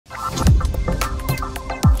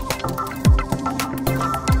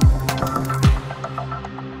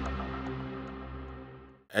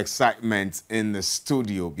excitement in the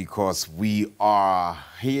studio because we are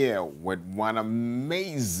here with one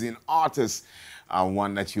amazing artist,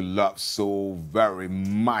 one that you love so very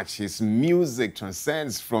much. His music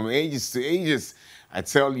transcends from ages to ages. I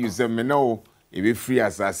tell you, Zemino, if you free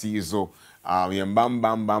as I see you, so bam, bam,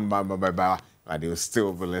 bam, bam, bam, bam, bam. But they'll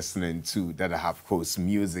still be listening to Dada Hafco's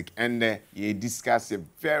music. And you discuss a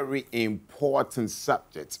very important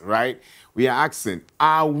subject, right? We are asking,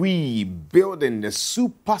 are we building the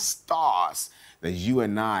superstars that you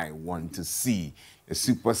and I want to see? The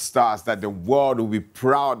superstars that the world will be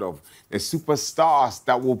proud of. The superstars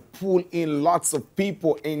that will pull in lots of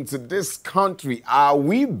people into this country. Are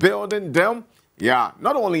we building them? Yeah,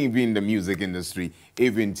 not only in the music industry,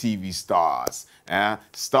 even TV stars.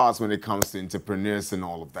 Stars when it comes to entrepreneurs and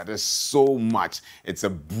all of that. There's so much. It's a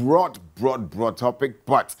broad topic,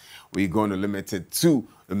 but we're going to limit it to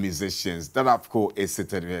the musicians. Dada Hafco is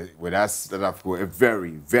sitting with us. Dada Hafco, a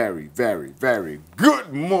very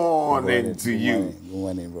good morning to you. Good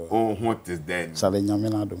morning, bro. Oh, what is that?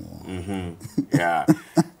 Mm-hmm. Yeah,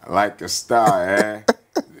 like a star, eh?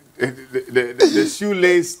 The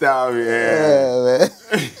shoelace style, yeah.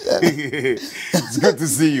 It's good to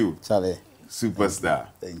see you. Charlie. Superstar.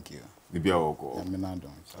 Thank you.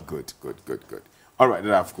 Good. All right,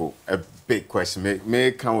 Dada Hafco, a big question.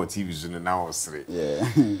 May come with TV now. Yeah.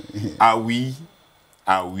 Are we?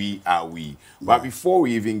 Yeah. But before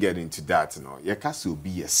we even get into that, you know, Yakas will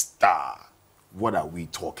be a star. What are we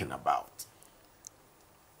talking about?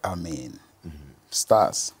 I mean,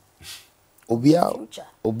 stars. Obia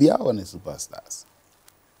on the superstars.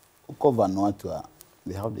 Oko Vanuatu,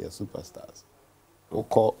 they have their superstars.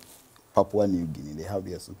 Oko Papua New Guinea, they have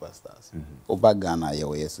their superstars. Oba Ghana, they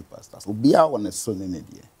have their superstars. Obia on the Solid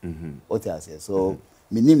What I say. So,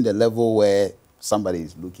 me name the level where somebody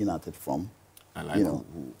is looking at it from. And like, you know,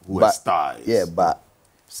 who are stars. Yeah, but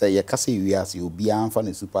say you can say you as you be on for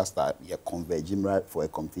the superstar, you're converging right for a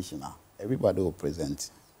competition now. Everybody will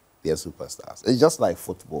present their superstars. It's just like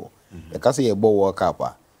football. Because you're a ball World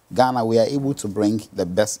Cup, Ghana, we are able to bring the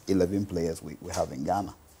best 11 players we have in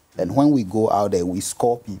Ghana. And when we go out there, we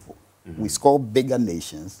score people. We score bigger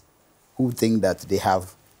nations who think that they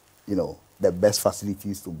have, you know, the best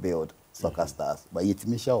facilities to build soccer stars. But yet,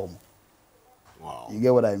 Michelle, wow. You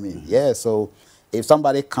get what I mean? Yeah, so if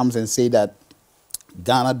somebody comes and say that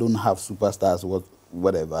Ghana don't have superstars or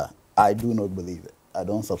whatever, I do not believe it. I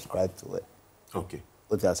don't subscribe to it. Okay.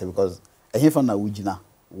 What I say, because here from Nawujina,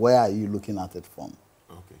 where are you looking at it from?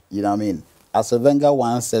 Okay. You know what I mean? Arsene Wenger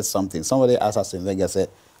once said something. Somebody asked Arsene Wenger, said,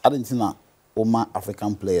 Argentina, Oma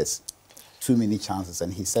African players, too many chances.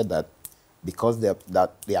 And he said that because they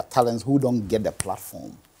are talents who don't get the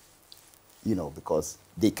platform, you know, because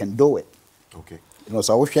they can do it. Okay. You know,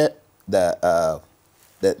 so I wish the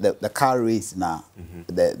car race now,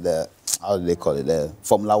 the how do they call it, the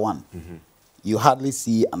Formula One, you hardly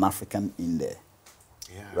see an African in there.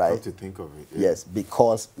 Yeah, right? I have to think of it. Yeah. Yes,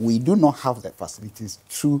 because we do not have the facilities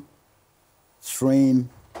to train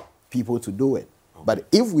people to do it. Okay. But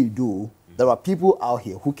if we do, there are people out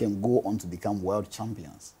here who can go on to become world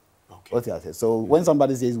champions. Okay. What I say. So when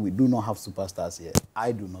somebody says we do not have superstars here,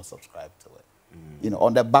 I do not subscribe to it. You know,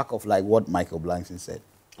 on the back of like what Michael Blankson said.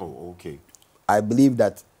 Oh, okay. I believe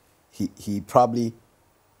that he probably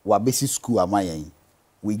Wabesi school amayen.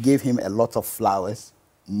 We gave him a lot of flowers,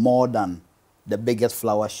 more than the biggest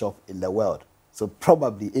flower shop in the world. So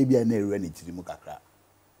probably ABNA ran into the Mukakra.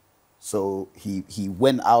 So he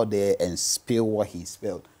went out there and spilled what he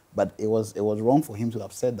spilled. But it was wrong for him to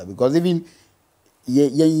have said that, because even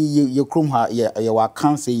you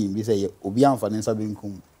can't say him, you say Obian Fanensa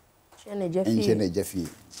Binkum. Jeffy.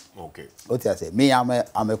 Okay. What I say? Me, I'm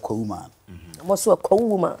a cool man. I'm also a cool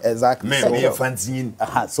woman. Exactly. Maybe a fancy.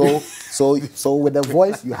 So with the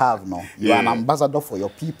voice you have now, you are an ambassador for your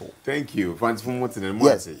people. Thank you.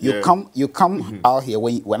 Yes, you come out here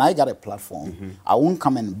when I got a platform. I won't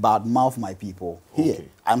come and badmouth my people here. Okay.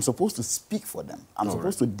 I'm supposed to speak for them. I'm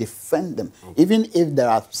supposed to defend them. Okay. Even if there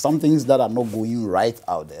are some things that are not going right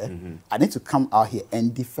out there, I need to come out here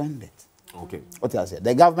and defend it. Okay. What I say?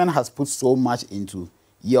 The government has put so much into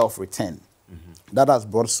year of return that has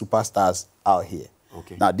brought superstars out here.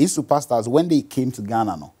 Okay. Now, these superstars, when they came to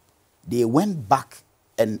Ghana, no, they went back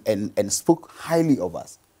and spoke highly of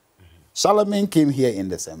us. Charlemagne came here in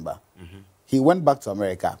December. He went back to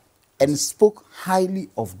America and spoke highly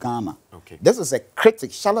of Ghana. Okay. This is a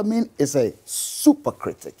critic. Charlemagne is a super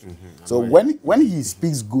critic. So when he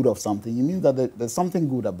speaks good of something, it means that there's something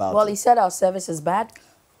good about it. Well, he said our service is bad.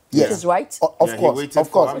 Yes. Which is right. Of course. Which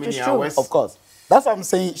is true. Of course. That's what I'm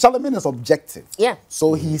saying. Charlemagne is objective. Yeah.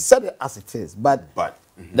 So he said it as it is. But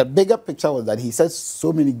The bigger picture was that he said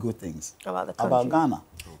so many good things About the country. about Ghana.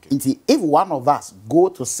 Okay. Inti, if one of us go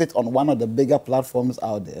to sit on one of the bigger platforms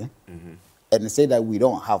out there and say that we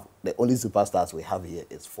don't have, the only superstars we have here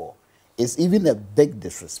is 4, it's even a big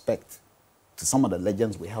disrespect to some of the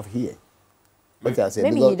legends we have here.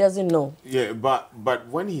 Maybe he doesn't know. Yeah, but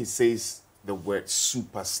when he says the word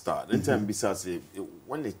superstar, then time besides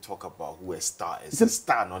when they talk about who a star is, it's a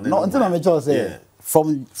star. No, until I'm just saying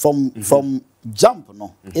from jump,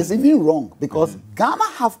 no, it's even wrong because Ghana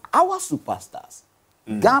have our superstars.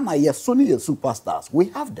 Ghana, yes, Sony is superstars. We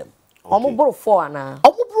have them. Omobro 4 na.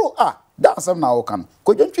 Omobro, that's something now can.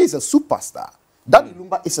 Kojonchi is a superstar. Daddy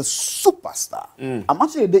Lumba is a superstar.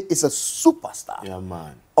 Amachi Ede is a superstar. Yeah,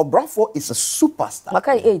 man. Obrafo is a superstar.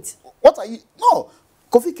 Makai 8. What are you? No,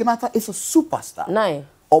 Kofi Kinata is a superstar. 9.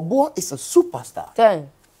 Obo is a superstar. 10.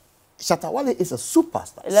 Shatawale is a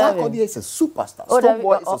superstar. 11. Sarkodie is a superstar. Oh,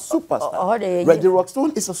 Stoneboy is a superstar. Reggie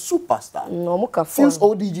Rockstone is a superstar. No, Muka Fuse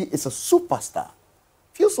ODG is a superstar.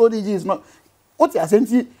 Fuse ODG is not. What you are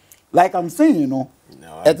saying, like I'm saying, you know,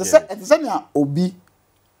 at the same time, Obi,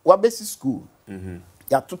 Wabesi school.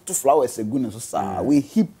 Yeah, two flowers a goodness. We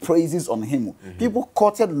heap praises on him. People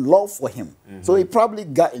courted love for him. So it probably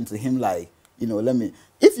got into him like, you know,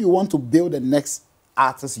 if you want to build the next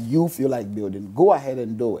artist you feel like building, go ahead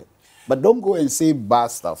and do it. But don't go and say bad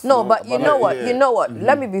stuff. No, but you know what? You know what?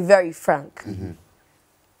 Let me be very frank.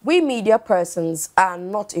 We media persons are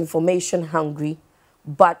not information hungry,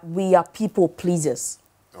 but we are people pleasers.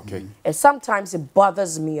 Okay. And sometimes it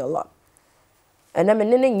bothers me a lot. And I'm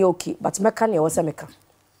in yoki, but mekanya was meka.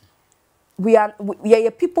 We are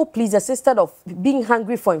people pleasers instead of being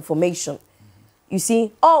hungry for information. You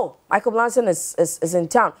see, oh, Michael Blanson is in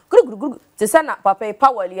town. To send that papa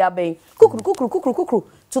power to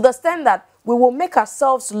the extent that we will make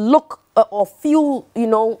ourselves look or feel, you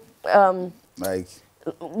know, like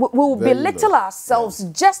we will belittle ourselves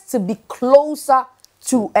just to be closer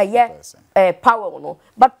to a power, no.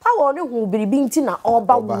 But power no will be being tina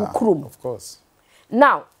oba wukrum. Of course.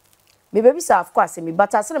 Now, me baby say of course me,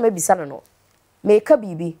 but I say maybe sana no. Make a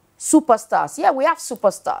baby superstars. Yeah, we have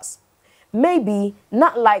superstars. Maybe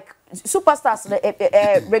not like superstars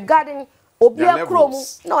regarding Obia Chrome.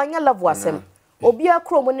 No, I love wasem. Obia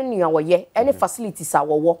Chrome ni niya any facilities are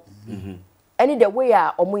wo. Any the way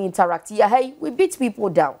we interact. Yeah, hey, we beat people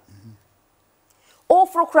down. O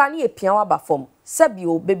fro krani e pian ba fom.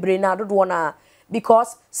 Sebio bebre na dodo na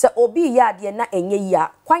because se obi ya de na enye ya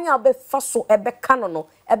kwanya be faso ebe kanono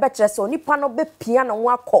ebe kire se onipa no be pian na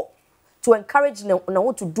wako to encourage na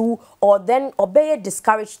what to do or then obey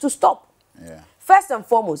discouraged to stop. Yeah. First and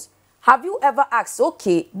foremost, have you ever asked,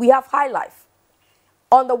 okay, we have High Life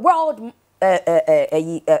on the world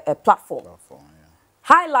platform.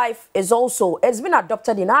 High Life is also, it's been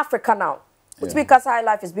adopted in Africa now. It's because High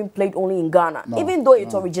Life has been played only in Ghana, even though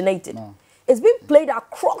it originated. It's been played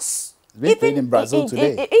across. It's been played in Brazil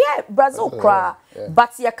today. Yeah, Brazil cry.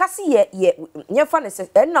 But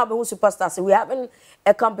superstars. We're having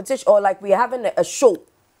a competition or like we're having a show.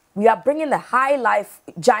 We are bringing the High Life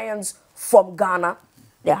giants from Ghana,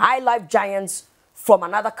 the High Life giants from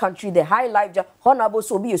another country, the High Life honorable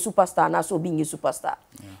so be a superstar, now so being a superstar.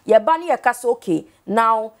 Yeah, Bani Yakas okay.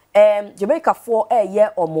 Now Jamaica for a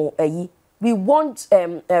year or more we want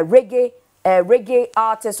reggae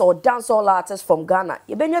artists or dancehall artists from Ghana.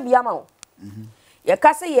 You benya biama. You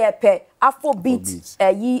can say Afrobeat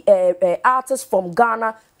artists from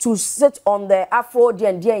Ghana to sit on the Afro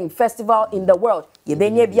D&D festival in the world. You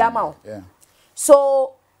benya biama.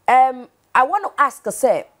 So I want to ask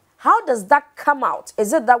say, how does that come out?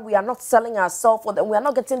 Is it that we are not selling ourselves or that we are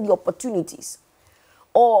not getting the opportunities?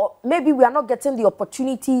 Or maybe we are not getting the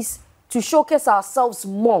opportunities to showcase ourselves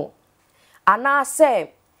more? And I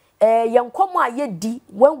say,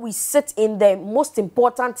 when we sit in the most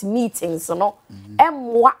important meetings, you know,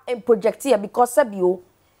 and project here because Sabio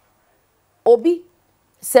Obi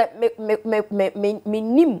said me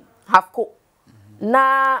nim Hafco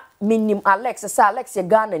na minim Alex say Alex ye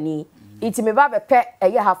Ghana ni it me ba be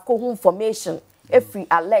ye Hafco home formation every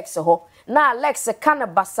Alex ho na Alex kana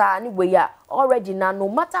basa ni we ya already na no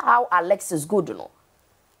matter how Alex is good no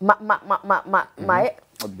my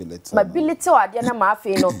ability or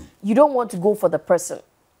you don't want to go for the person.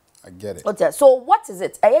 I get it. Okay, so what is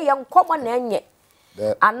it? And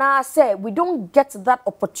I say we don't get that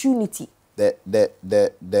opportunity.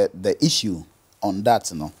 The issue on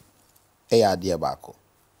that, no,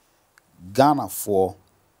 Ghana for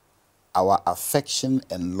our affection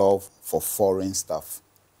and love for foreign stuff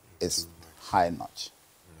is high notch.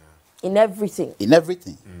 In everything. In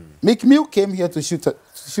everything. Mick Mill came here to shoot a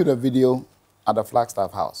video at the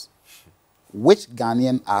Flagstaff House. which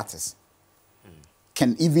Ghanaian artist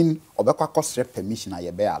can even obekwa cost permission and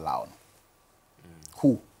you be allowed?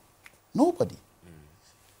 Who? Nobody.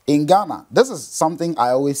 In Ghana, this is something I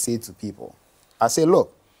always say to people. I say,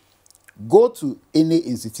 look, go to any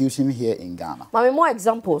institution here in Ghana. More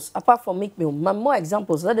examples, apart from Make Me, more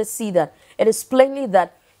examples. Let us see that it is plainly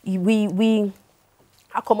that we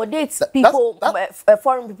accommodate people,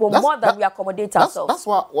 foreign people, more than we accommodate ourselves. That's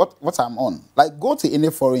what I'm on. Like, go to any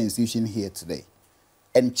foreign institution here today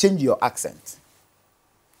and change your accent.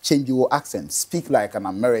 Change your accent. Speak like an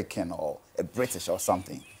American or a British or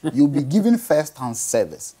something. You'll be given first-hand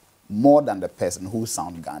service more than the person who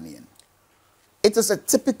sounds Ghanaian. It is a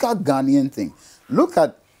typical Ghanaian thing. Look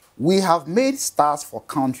at, we have made stars for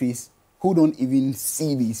countries who don't even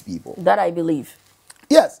see these people. That I believe.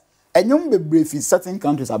 Yes. And you may brief in certain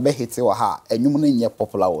countries are be hit or ha, and you may not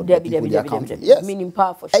popular with the people in their country. Yes. Meaning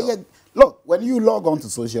power for sure. Look, when you log on to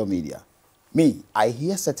social media, me, I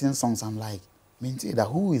hear certain songs, I'm like,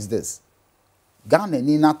 who is this? Ghana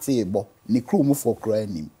ni na table, ni crew mu for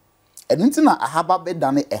crying. And until I have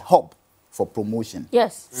done a hub for promotion.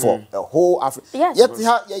 Yes. For the whole Africa. Yes.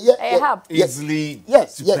 A hub. Easily to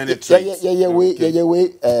penetrate.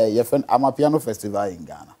 Your friend Amapiano Festival in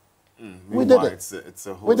Ghana. We did it. It's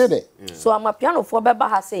a host. We did it. Yeah. So Amapiano for Beba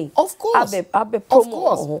has saying. Of course. Abe Of promo.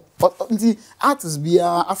 course. But the artists be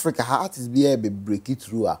Africa, artists be break it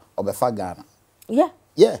through Obefa Ghana. Yeah.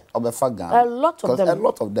 Yeah, Obefa Ghana. A lot of them. A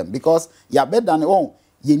lot of them. Because you better than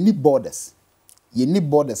you need borders. You need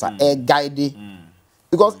borders are air guided.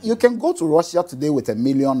 Because you can go to Russia today with $1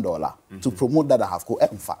 million to promote Dada Hafco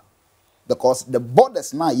EMFA. Because the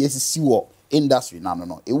borders now, yes, see what industry.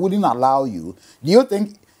 No. It wouldn't allow you. Do you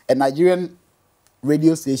think a Nigerian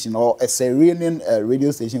radio station or a Syrian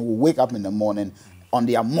radio station will wake up in the morning on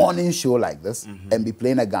their morning show like this and be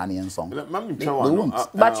playing a Ghanaian song? They won't.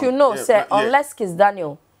 But you know, sir, unless Kiss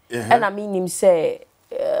Daniel, and I mean him say,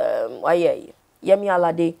 Yemi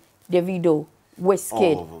Alade, Davido,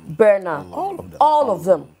 Wizkid, Burner, all of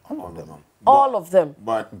them.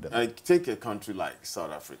 But take a country like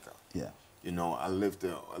South Africa. Yeah. You know, I lived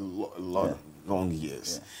there a lot long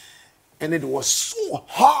years. Yeah. And it was so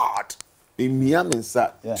hard in Miami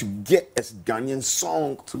to get a Ghanaian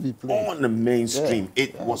song to be played on the mainstream.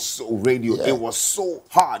 It was so radio. It was so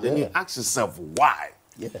hard. And you ask yourself, why?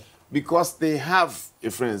 Yeah. Because they have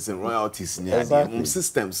friends and royalties in their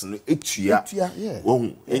systems.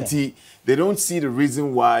 They don't see the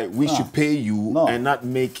reason why we should pay you and not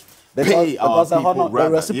pay our people. The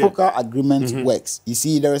reciprocal agreement works. You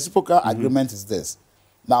see, the reciprocal agreement is this.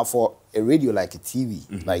 Now, for a radio like a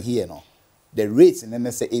TV, like here, the rates in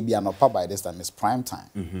NSA AB and upper by this time is prime time.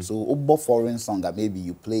 So, over foreign song, maybe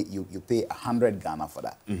you pay 100 Ghana for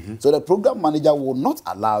that. So the program manager will not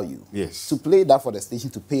allow you to play that for the station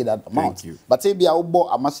to pay that amount. Thank you. But maybe I will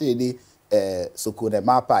amashede so could the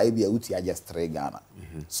mappa maybe uti just 3 Ghana.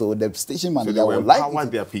 So the station manager will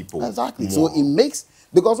like their people. Exactly. More. So it makes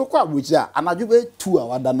because of what which there and I do 2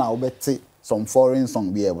 hours than now some foreign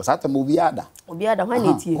song be able to movie other. One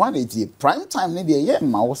prime time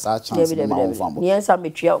chance.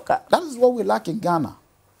 That is what we lack in Ghana.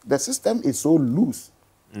 The system is so loose.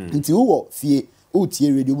 Until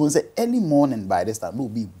radio will say early morning by this time will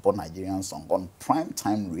be born Nigerian song on prime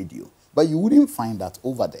time radio. But you wouldn't find that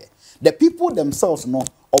over there. The people themselves won't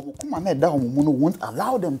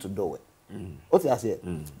allow them to do it. What I say?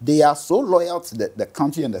 They are so loyal to the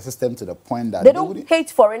country and the system to the point that they don't hate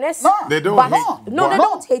foreigners. No, they don't. They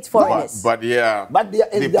don't hate foreigners. But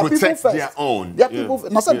they protect their own. Their people.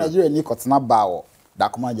 Not Nigeria. Ni kotna bao.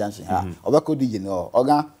 Dakuma Junction. Obeko DJ no.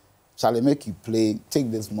 Oga, shall I make you play? Take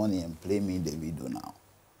this money and play me the video now.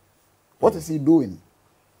 What is he doing?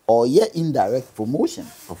 Or indirect promotion.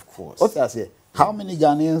 Of course. What I say? How many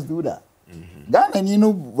Ghanaians do that? Ghana,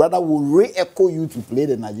 rather will re-echo you to play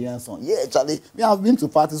the Nigerian song. Yeah, Charlie, we have been to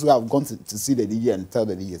parties where I've gone to see the DJ and tell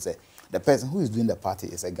the DJ, say, the person who is doing the party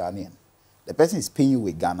is a Ghanaian. The person is paying you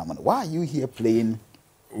with Ghana money. Why are you here playing?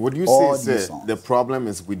 What you say, the problem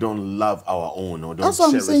is we don't love our own or don't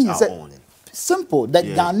cherish our own. Simple. The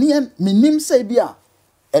Ghanaian, minim say bia,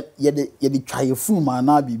 yedi try fu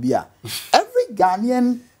mana bibia. Every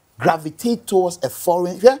Ghanaian gravitate towards a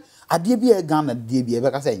foreign. Yeah, adibia Ghana, adibia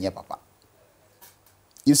because say nye papa.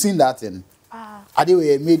 You've seen that in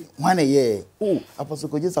Adewe made 1 year. Oh, Apostle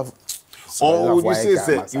could just have. Or would you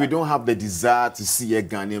say we don't have the desire to see a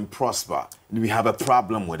Ghanaian prosper? We have a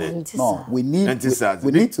problem with it. No, we need to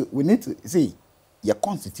see your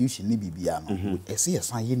constitution.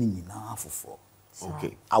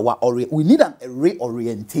 Okay. We need a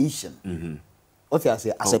reorientation. What I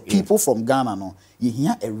say as a people from Ghana, you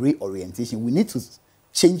hear a reorientation. We need to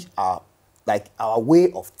change our like our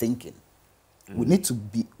way of thinking. We need to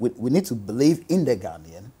be we need to believe in the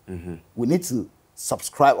Ghanaian. We need to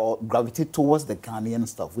subscribe or gravitate towards the Ghanaian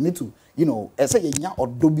stuff. We need to, you know, say or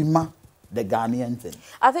dobima the Ghanaian thing.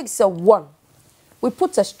 I think so. One, we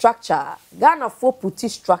put a structure. Ghana for put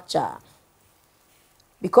structure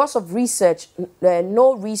because of research.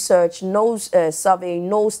 No research, no survey,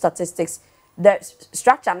 no statistics. The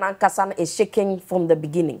structure nankasan is shaking from the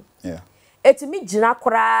beginning. Yeah. It's me jina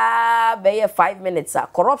kura be 5 minutes.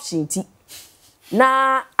 Corruption ti.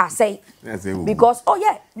 Na I say because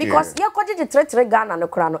because yeah kwaje the tre Ghana no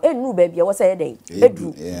kra no enu ba bia wo say den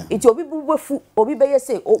edu iti obi bubefu obi be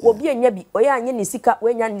say obi anya bi oya anya ni sika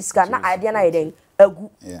we anya ni sika na idea na den agu.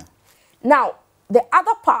 Yeah. Now the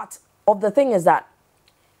other part of the thing is that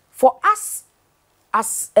for us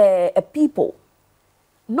as a people,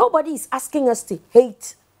 nobody is asking us to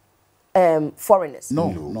hate foreigners.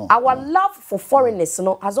 No. Our love for foreigners, you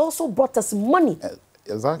know, has also brought us money.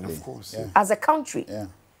 Exactly. Of course. Yeah. As a country. Yeah.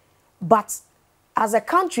 But as a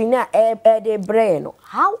country now,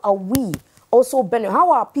 how are we also benefiting? How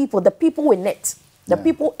are people, the people in it, the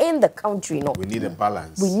people in the country, you know? We need a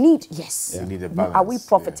balance. We need, yes. We need a balance. Are we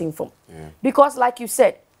profiting from? Yeah. Because like you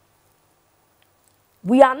said,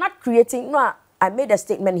 we are not creating, no, I made a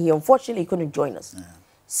statement here, unfortunately he couldn't join us. Yeah.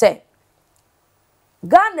 Say,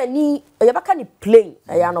 Ghana ni, yabaka ni plane,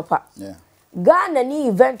 ayanopa. Yeah. Ghana ni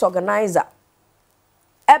event organizer.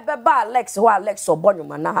 Ebeba Alex who Alex or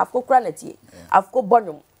Bonum and Hafco Cranity. Hafco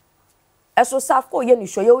Bonum. Eso Safco Yeni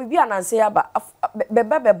show you will be an answer about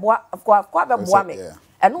Bebeboa of Quabe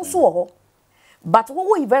and also. But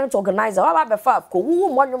who event organizer? What about the Fafco? Who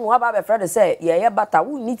Monum? What about the friend say, yeah, but I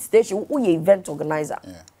will need station. Who event organizer?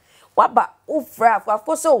 What about oh, Fraf? Of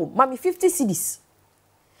course, so Mammy 50 cities.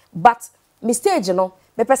 But mistake, you know,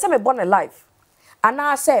 me person me born alive. And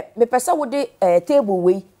I say, me person would table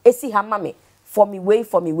way, esi ha mammy. For me way.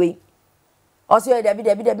 Also, Debbie,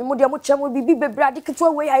 Mudia Mucham will be brady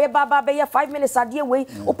to way. I baba be 5 minutes a dear way.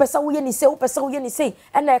 O pesa we ni say,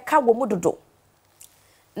 and a cow mudo.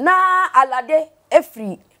 Na alade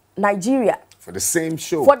every Nigeria For the same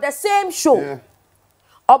show. Yeah.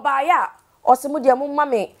 Obaya or some mudia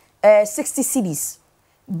mummy 60 cities.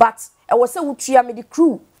 But I was a utria me the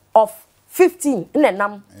crew of 15 in a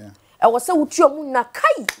nam. I was a utria muna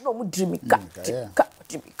kai no mudrimika.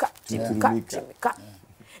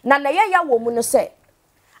 Na na ya wo mu no se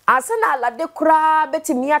asana alade kura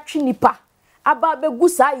betimi atwe nipa aba begu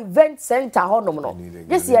sa event center honom no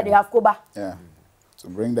this year they have koba to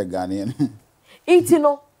bring the Ghanaian it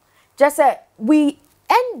no just say we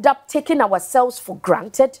end up taking ourselves for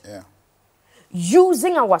granted,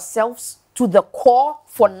 using ourselves to the core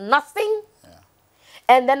for nothing,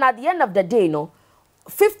 and then at the end of the day, no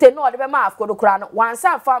 50 no the ma have go kura no once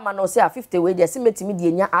and farmer no say 50 we dey metimi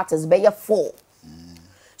dey nya artists be 4.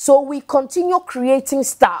 So we continue creating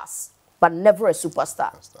stars but never a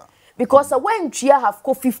superstar. Because when Chia have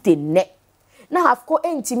go 50 net now have go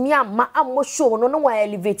entimi amma ammo show no one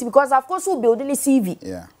elevate because of course we building a CV.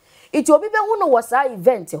 It will be when no was a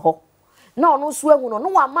event ho no no so ehun no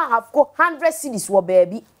one ma have go 100 cities wo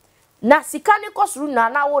baby na sikane kosru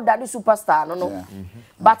na wo daddy superstar no.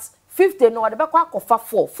 But 50 no the be kwa kofa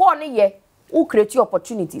 4 ne ye who create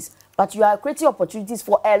opportunities but you are creating opportunities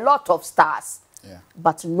for a lot of stars.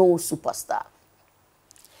 But no superstar.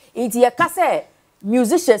 It ye kase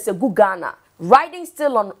musicians a good Ghana riding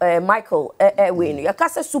still on Michael Wayne. Ye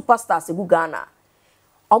kase superstars a good Ghana.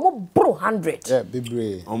 Omo bro 100. Yeah, big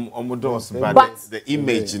but the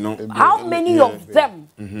image, you know. How many of them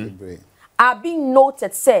are being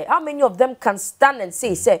noted? Say how many of them can stand and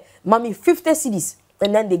say, "Mommy, 50 cities,"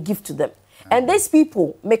 and then they give to them. And these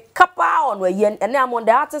people make kappa on where and then I'm on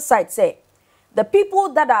the other side say. The people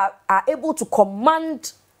that are able to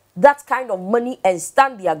command that kind of money and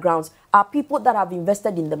stand their grounds are people that have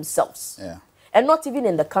invested in themselves. And not even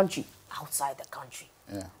in the country, outside the country.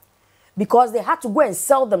 Because they had to go and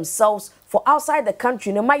sell themselves for outside the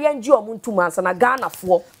country. But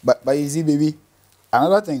you see, baby,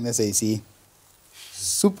 another thing they say, you see,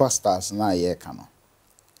 superstars na ye kano.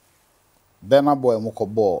 Burna Boy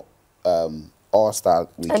Mokobo All-Star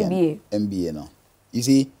Weekend. NBA no. You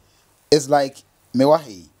see, it's like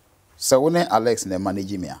Mewahi, Sawone Alex and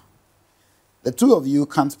manage me. The two of you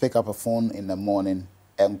can't pick up a phone in the morning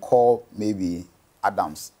and call maybe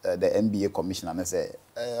Adams, the NBA commissioner, and say,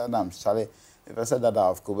 Adams, Charlie, if I said that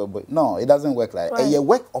I've covered, but no, it doesn't work like that. A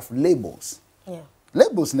work of labels.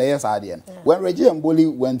 Labels na yes idea. When Reggie and Bolly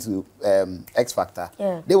went to X Factor,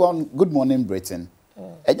 they won Good Morning Britain.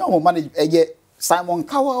 And you manage Simon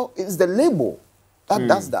Cowell is the label. that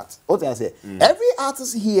does that. What I say, every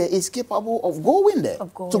artist here is capable of going there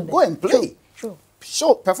to go and play. True.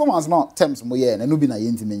 Show performance not terms mo yeah, and no be na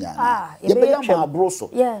yenti menya.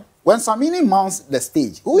 Yeah. When Samini mounts the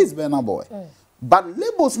stage, who is Burna Boy? But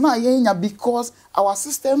labels na yenya because our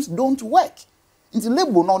systems don't work. Into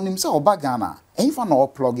label no himself bagana. And if I no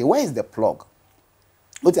plug it, where is the plug?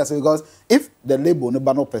 What I say, because if the label no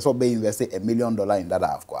bano person be invested $1 million in Dada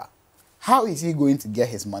Hafco, how is he going to get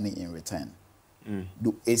his money in return?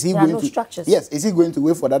 Is he going to structures. Yes, is he going to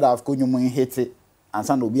wait for Dada Hafco you money hit it and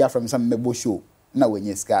send Obia from some mebo show? Na when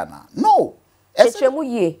you scanner. No. Echemu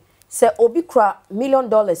ye say obi kra $1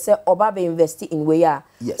 million say oba be invest in where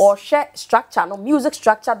or share structure no music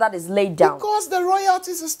structure that is laid down because the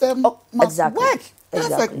royalty system must work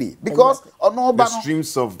perfectly because the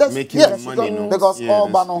streams of making money because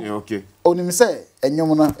Obano okay onim say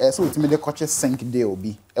enyom no say otimi de koche sync day obi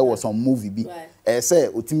e was some movie bi say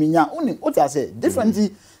otimi nya onim what I say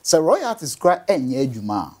differently say royalties cry enye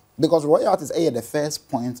adwuma because royalties are the first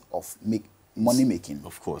point of money making,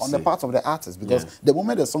 of course, on the part of the artist, because the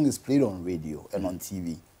moment the song is played on radio and on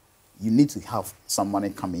TV, you need to have some money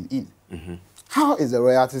coming in. How is the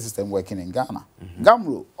royalty system working in Ghana?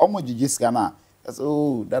 Gamro, almost Gigi Ghana,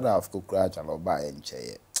 oh, that I've cooked crash and buy and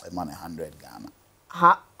chair, money 100 Ghana.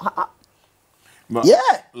 But yeah,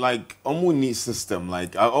 like Omuni system,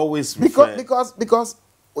 like I always because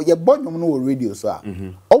you're born on radio, so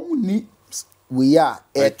Omuni. We are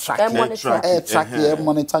air tracking, air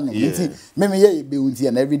monitoring. Maybe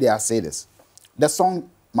and every day I say this. The song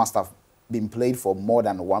must have been played for more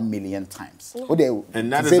than 1 million times.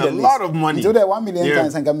 And that is a lot of money. So 1 million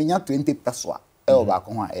times and can 20 pesos.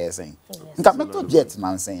 Air saying. Jet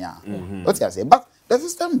man saying, what I say, but the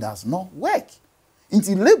system does not work.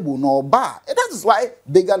 Into label no bar. And that is why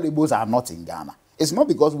bigger labels are not in Ghana. It's not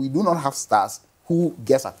because we do not have stars who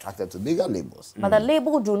gets attracted to bigger labels. But the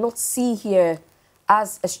label do not see here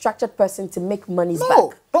as a structured person to make money back.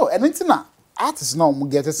 No, and it's not. Artists now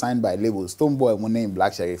get signed by labels. Stoneboy, my name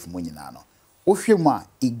Black Sheriff Muninano. Ofima,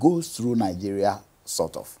 it goes through Nigeria,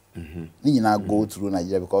 sort of. Go through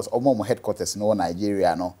Nigeria because Omo headquarters no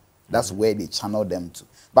Nigeria, no. That's where they channel them to.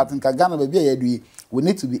 But in Ghana, we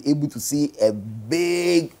need to be able to see a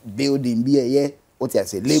big building, be a year. What I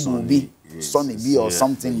say, label B, Sonny B or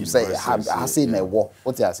something. You say, I say in a war.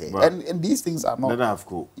 What I say, and these things are not. Dada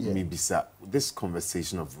Hafco, maybe this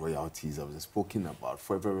conversation of royalties I've been spoken about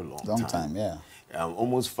for a very long time. Yeah.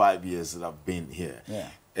 Almost 5 years that I've been here. Yeah.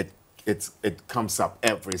 It comes up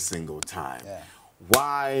every single time. Yeah.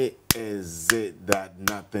 Why is it that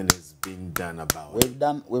nothing is being done about it?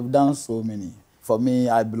 We've done so many. For me,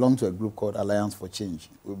 I belong to a group called Alliance for Change.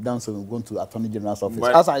 We've done so. We've gone to Attorney General's office.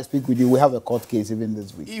 But as I speak with you, we have a court case even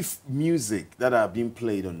this week. If music that are being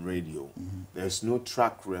played on radio, there's no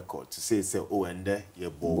track record to say, oh, and there,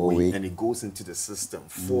 and it goes into the system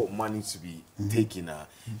for money to be taken,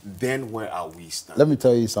 then where are we standing? Let me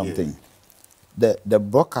tell you something. Yeah. The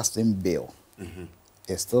broadcasting bill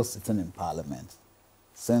is still sitting in Parliament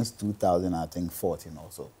since 2014 or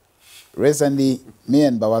so. Recently, me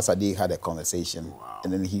and Baba Sadiq had a conversation,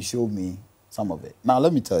 and then he showed me some of it. Now,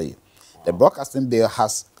 let me tell you, the broadcasting bill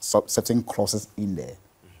has certain clauses in there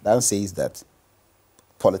that says that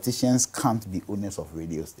politicians can't be owners of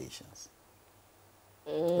radio stations.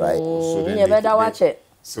 Right? So you better watch it.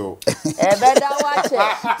 So, you better watch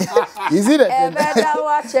it. Is it a thing? You better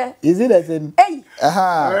watch it. Is it a thing? Hey!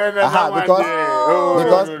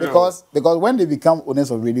 Because when they become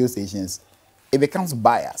owners of radio stations, it becomes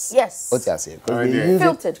biased. Yes. What I say?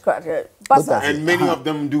 Filtered. And many of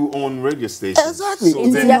them do own radio stations. Exactly. So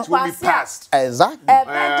then it will be passed. Exactly.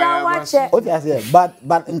 What I say? But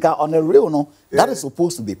on the real, no, that is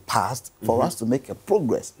supposed to be passed for us to make a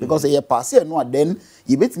progress. Because if you pass it, no, then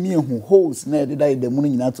you bet me who holds the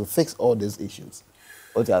money to fix all these issues.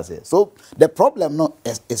 What I say? So the problem no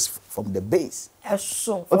is from the base.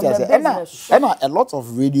 So what I say? And a lot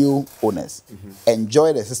of radio owners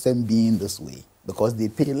enjoy the system being this way because they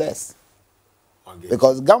pay less. Okay.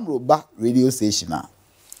 Because Gamroba radio station now,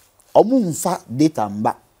 omunfa data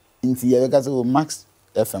mba into your because Max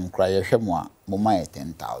FM cry more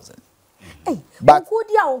 10,000. But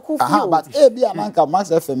be ananka Max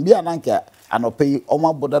FM be ananka and pay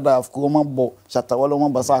Oma Dada Hafco, Oma Bo Shatawala, Oma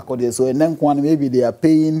Basako. So and then maybe they are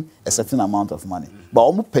paying a certain amount of money. But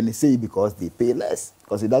Omu penny say because they pay less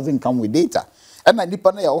because it doesn't come with data. And I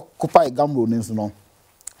depend on occupy Gamro no.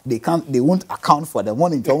 They won't account for the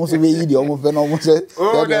money. Almost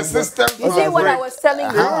the system. You see what I was telling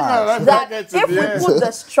you? That if we put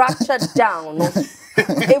the structure down,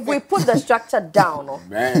 if we put the structure down, no,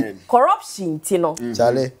 Man. corruption, you know,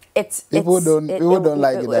 Charlie, people don't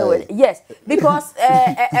like it. Yes, because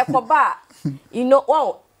Ekoba, you know,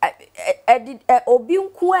 well, obi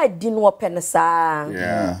nku adi no penesa.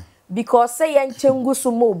 Yeah. Because say enchengu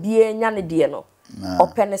sumo obi enya ne de no.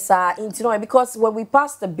 Openesa into because when we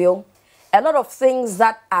pass the bill, a lot of things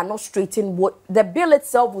that are not straightened, the bill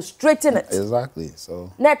itself will straighten it. Exactly.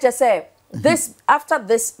 So not just say this after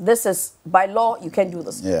this is by law you can do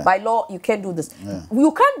this. Yeah. By law you can do this. Yeah.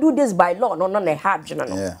 You can't do this by law. No, hard, you know.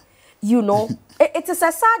 Yeah. You know, it is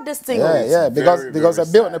a sad thing. Yeah, because a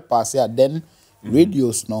bill on the pass then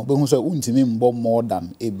radios no, but who say more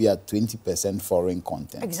than maybe at 20% foreign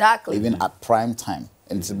content. Exactly. Even at prime time,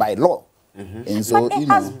 and it's by law. And so, but it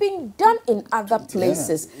has been done in other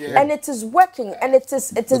places, and it is working, and it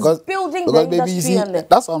is building the industry.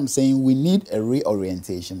 That's what I'm saying. We need a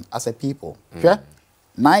reorientation as a people. Okay,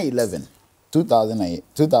 9/11,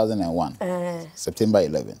 2001, September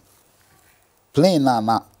 11. Plane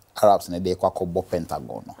na Arabs na dey kwa kobo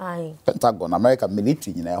Pentagon. Pentagon, America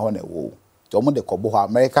military in a honor war. Tomo de kobo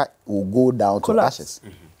America will go down to ashes.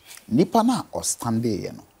 Nipa na or stand there,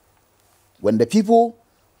 you know. When the people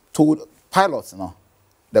told pilots, no,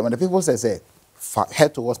 then when the people say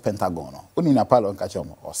head towards Pentagon, only a pilot catch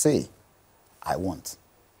them or say, I want.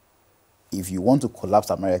 If you want to collapse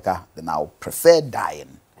America, then I'll prefer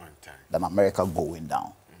dying than America going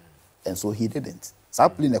down. And so he didn't. So I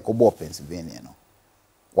played in Kobo, Pennsylvania, you know.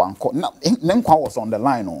 One was on the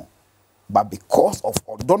line, no, but because of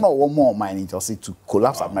don't know one more mining to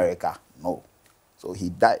collapse America, no. So he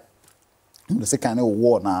died. The second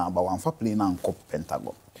war now, but one for playing on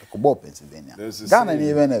Pentagon. Pennsylvania. Ghana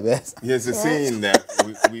even the best. There's a saying that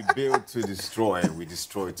we build to destroy, we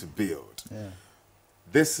destroy to build. Yeah.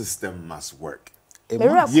 This system must work. We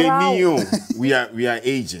are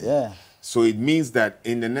aging. Yeah. So it means that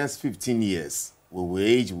in the next 15 years, we will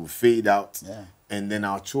age, will fade out, and then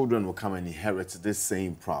our children will come and inherit this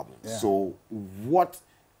same problem. Yeah. So what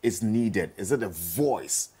is needed? Is it a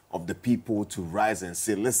voice of the people to rise and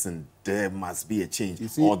say, listen, there must be a change,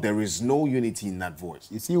 or there is no unity in that voice?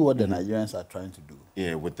 You see what the Nigerians are trying to do?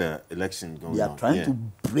 Yeah, with the election going on. They are trying to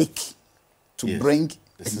break, bring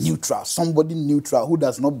a neutral, somebody neutral who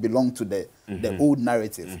does not belong to the old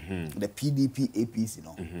narrative, the PDP, APC, you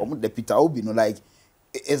know, the Peter Obi, you know, like,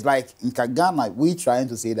 it's like in Ghana, we're trying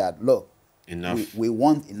to say that, look, we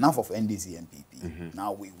want enough of NDC and PP.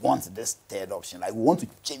 Now we want this third option, like we want to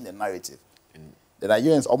change the narrative. The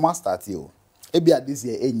Nigerians almost start here. Maybe at this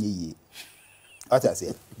year, any year. What I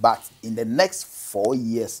say. But in the next 4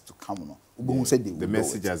 years to come, the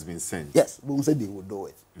message has been sent. Yes, we said they will do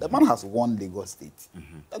it. The man has won Lagos State.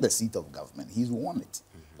 That's the seat of government. He's won it.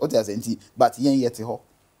 What I say, but he ain't yet here.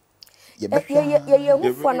 Say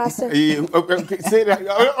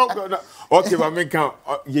that. Okay, but me count.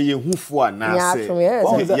 Who for now?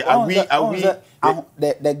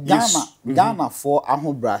 The Ghana for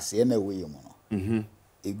Ahobrasi anyway,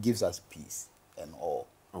 it gives us peace and all.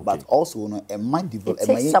 Okay. But also, it might develop. It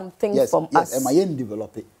takes something from us. It might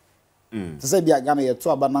develop it. To say, be a Ghana, you're 2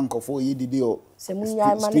 abananko for you did you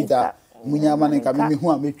street. Munyamani kami who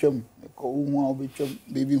are mitchum,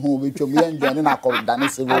 baby who will be joining a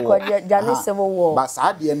civil war. But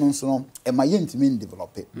sadly, no, so am I intimate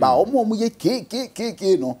develop it. But almost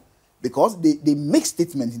K, no, because they make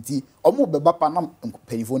statements in tea, almost Bebapanam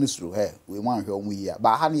penny through her. We want her we are.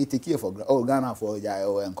 But how do you take care for Ghana for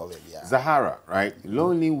Jaio and Covelia? Zahara, right?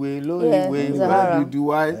 Lonely way, where you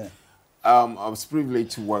do I? Yeah. I was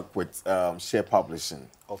privileged to work with Share Publishing.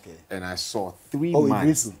 Okay. And I saw 3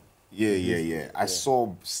 months. Yeah. I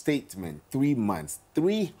saw statement 3 months,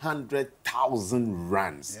 300,000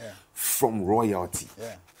 rands from royalty.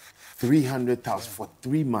 Yeah. 300,000 for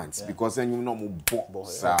 3 months because then you know more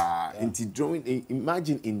box.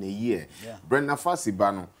 Imagine in a year, Brenda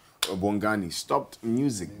Fasibano Bongani stopped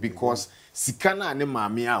music because Sikana and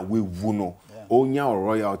Mamia we wuno onya or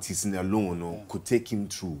royalties in alone could take him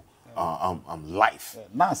through life.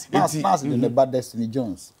 Nas in the Bad Destiny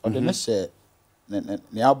Jones or the next share.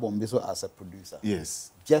 The album as a producer.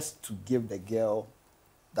 Yes. Just to give the girl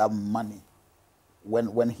that money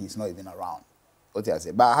when he's not even around. What I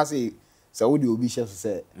say. But I say, so would you be sure to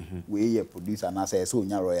say we a producer and I say so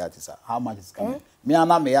your royalties. How much is coming? Me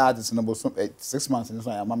and I'm a artist in about 6 months in this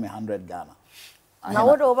one, I'm 100 Ghana. Now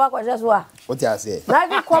what over just what I say?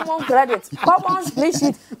 Now common credit, common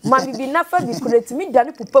spreadsheet, man be never be credit me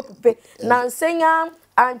dani pupe. Now saying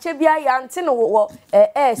and Chebia Yantin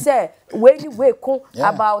say when you wake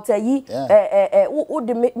about a ye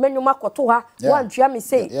the menu makotoha one jammy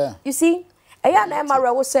say. You see, Eya na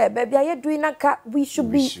Emma will say, baby, are you doing a we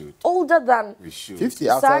should be older than 50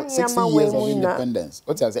 after 60 years of independence.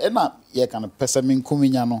 What I say, Emma, ye can person min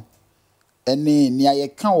kuminyano. Any near ye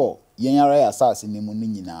can wo yenara assassin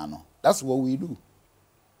no. That's what we do.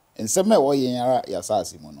 And some way yenara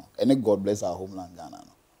assassin mono. Any God bless our homeland Ghana.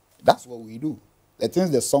 No. That's what we do. The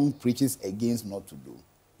things the song preaches against not to do.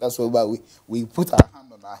 That's why we put our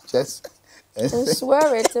hand on our chest and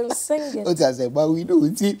swear it and sing it. What I say, but we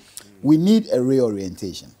do. See, we need a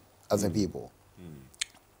reorientation as a people.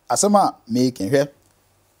 As I'm making here,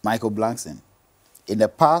 Michael Blankson, in the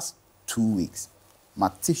past 2 weeks,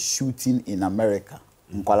 Mati shooting in America,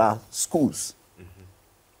 in schools.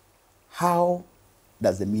 How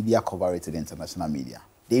does the media cover it to the international media?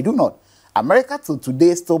 They do not. America till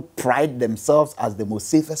today still pride themselves as the most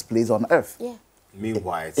safest place on earth. Yeah.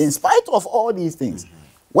 Meanwhile, in spite of all these things,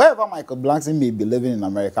 wherever Michael Blankson may be living in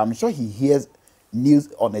America, I'm sure he hears news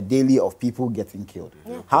on a daily of people getting killed.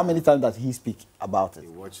 How many times does he speak about it?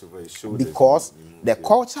 Because the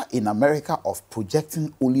culture in America of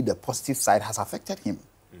projecting only the positive side has affected him.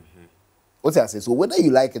 What I say, so whether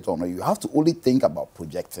you like it or not, you have to only think about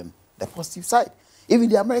projecting the positive side. Even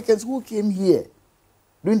the Americans who came here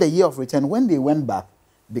during the year of return, when they went back,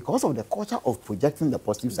 because of the culture of projecting the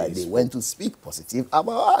positive side, they went to speak positive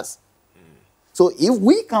about us. So if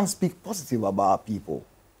we can speak positive about our people,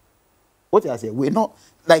 what I say, we're not,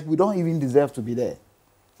 like we don't even deserve to be there.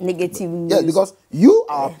 Negative news. Yeah, because you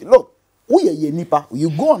are, look, you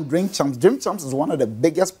go on Drink Champs. Drink Champs is one of the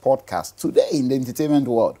biggest podcasts today in the entertainment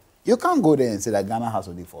world. You can't go there and say that Ghana has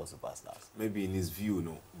only 4 superstars. Maybe in his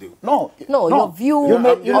view, no, your view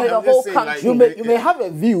of the whole country. Like, you may have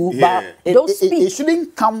a view, but it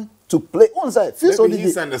shouldn't come to play. Maybe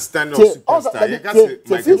his understanding of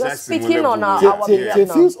superstar. You're speaking on our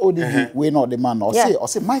feels ODB, we're not the man. Or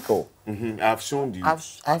say, Michael, I've shown you.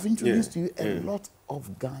 I've introduced to you a lot of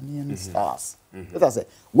Ghanaian stars. Let us say,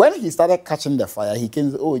 when he started catching the fire, he came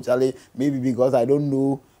and said, oh, Charlie, maybe because I don't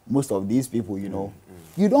know most of these people, you know.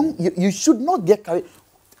 You should not get carried.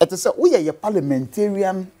 We are a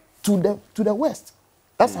parliamentarian to the West.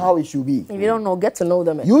 That's how it should be. If you don't know, get to know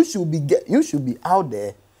them. You should be out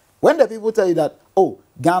there. When the people tell you that, oh,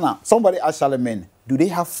 Ghana, somebody asked Charlemagne, do they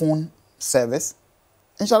have phone service?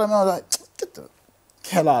 And Charlemagne was like, get the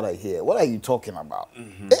hell out of here. What are you talking about?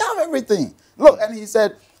 They have everything. Look, and he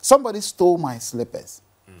said, somebody stole my slippers.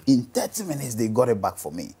 In 30 minutes, they got it back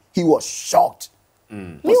for me. He was shocked.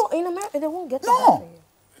 In America, they won't get it back for you.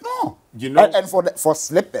 No. You know, and for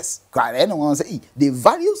slippers, anyone say they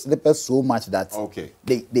value slippers so much that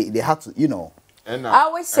they have to, you know. I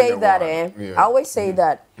always say that, I always say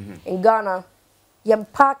that in Ghana, you're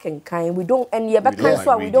parking kind. We don't, and we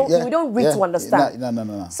don't read to understand.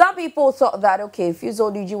 No. Some people thought that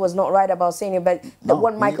Fuzzo DG was not right about saying it, but the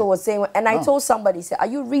one Michael was saying, and I told somebody, said, "Are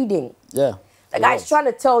you reading?" Yeah. The guy's trying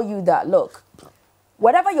to tell you that look,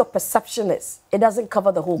 whatever your perception is, it doesn't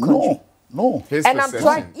cover the whole country. No. And I'm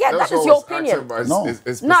trying. Yeah, that is your opinion.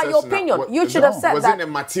 No, your opinion. You should have said that. Was in a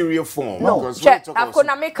material form. No.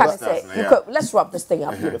 Let's wrap this thing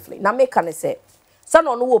up beautifully. Now, make can say, son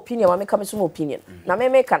on no opinion. I make some opinion. Now,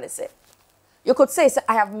 make can say, you could say,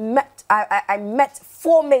 I met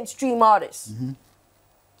 4 mainstream artists.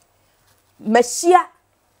 Messiah,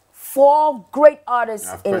 4 great artists.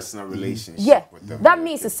 Have personal relationship. Yeah, with them. that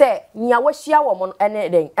means to say, Nyawashia woman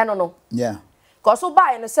anything. I don't know. Yeah. Cause so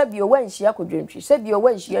buy and said you when she could dream. She said you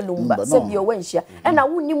when she lumba, said you when she and I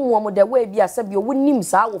wouldn't know the way be I said you wouldn't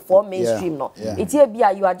sour for mainstream no. It's here be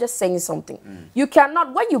you are just saying something. You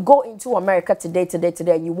cannot when you go into America today,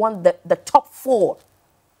 you want the top 4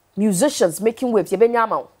 musicians making waves,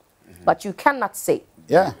 but you cannot say.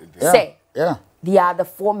 Say. Yeah. They are the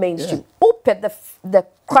 4 mainstream. Open the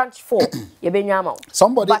crunch 4.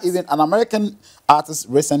 Somebody even an American artist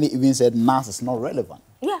recently even said Nas is not relevant.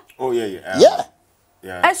 Yeah. Oh yeah. Yeah.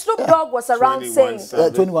 And Snoop Dogg was around saying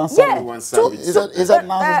 21 Savage. Is that Nas is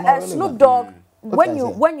not relevant? Snoop Dogg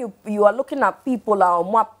when you are looking at people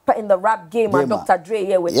in the rap game and Dr. Dre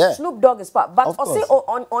here with Snoop Dogg is part, but also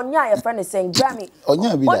on your friend is saying Grammy.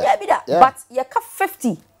 Be that. But you got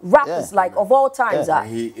 50 rappers like of all times.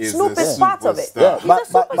 Snoop is part of it.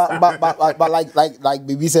 But like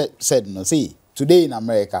Baby said, no, see, today in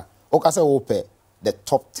America, the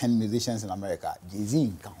top 10 musicians in America, Jay-Z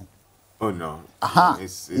in Kahun. Oh no.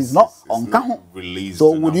 It's not on Kahun.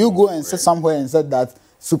 So would you go and sit somewhere and say that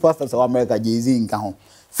superstars of America, Jay-Z in Kahun?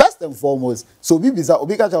 First and foremost, so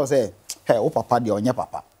Obikacha will say, hey, oh papa di onye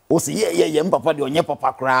papa. Oh say yeah, papa di onye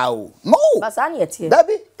papa crowd. No.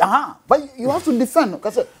 But you have to defend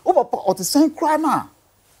because oh papa or the same crowd now.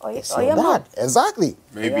 Exactly.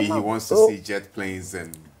 Maybe he wants to see jet planes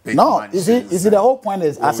and big No, you see, the whole point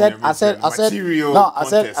is, I said,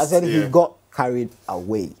 he got carried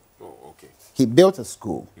away. Oh, okay. He built a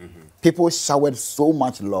school. People showered so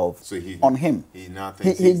much love on him. He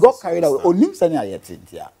got carried away.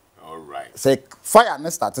 All right. Say fire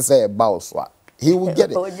and start to say about what he will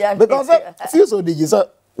get it because few so did you say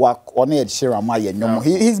on it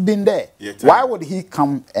he's been there. Why would he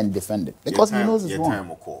come and defend it? Because he knows it's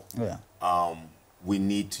wrong. Yeah. We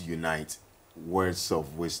need to unite. Words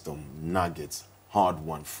of wisdom, nuggets, hard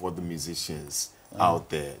one for the musicians out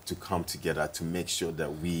there to come together to make sure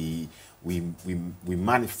that we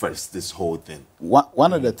manifest this whole thing.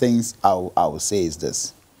 One of the things I will say is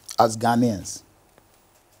this: as Ghanaians,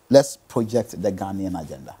 let's project the Ghanaian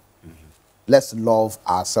agenda. Let's love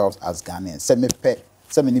ourselves as Ghanaians. Say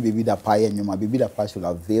me baby that pie and my baby that pie should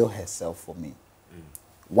avail herself for me.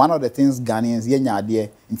 One of the things Ghanaians yenya idea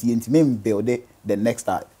into build it the next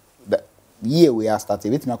year we are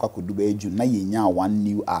starting. Wait, could do June. Now you one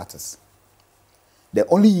new artist. The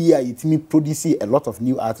only year it produced a lot of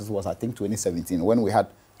new artists was I think 2017 when we had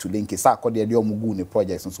Tulinki. Mugu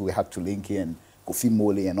projects, and so we had Tulinki and Kofi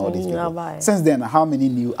Mole and all these people. Since then, how many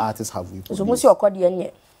new artists have we produced?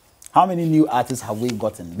 How many new artists have we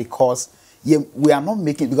gotten? Because we are not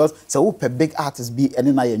making, because so a big artist be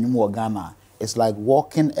any na new Ghana. It's like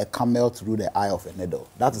walking a camel through the eye of a needle.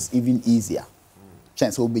 That is even easier.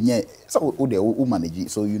 Chance will be so manage,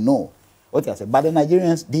 so you know what I say. But the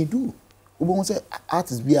Nigerians, they do. We say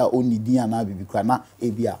artists be our only DNA be because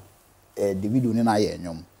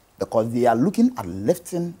because they are looking at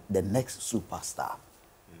lifting the next superstar.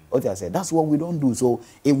 What I say, that's what we don't do. So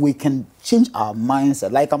if we can change our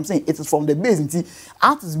mindset, like I'm saying, it is from the base.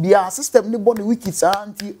 Artists be our system, nobody wicked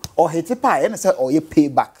or hate pie and say or you pay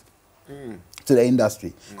back to the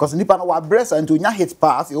industry. Because nipa no wa breast and to nya hit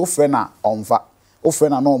pass your friend on fa.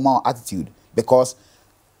 Offering a normal attitude because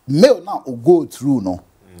male now will go through no.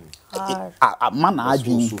 A man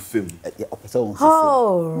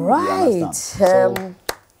oh right. So,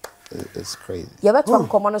 it's crazy. You better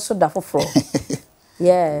come on so that for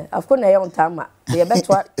yeah, I've got a young time. You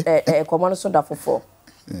better come on so that for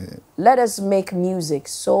let us make music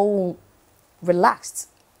so relaxed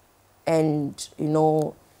and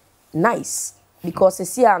nice because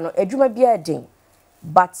it's here no eduma be a ding,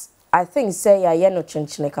 but I think say no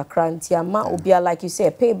chinchine kakranti like you say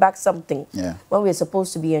pay back something when we're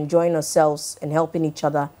supposed to be enjoying ourselves and helping each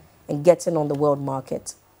other and getting on the world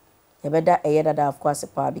market. Dada of course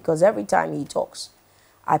because every time he talks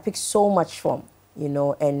I pick so much from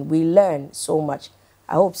and we learn so much.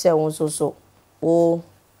 I hope say also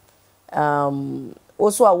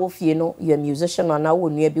I will feel you're a musician or now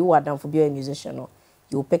when you be done for being a musician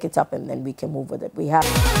you'll pick it up and then we can move with it. We have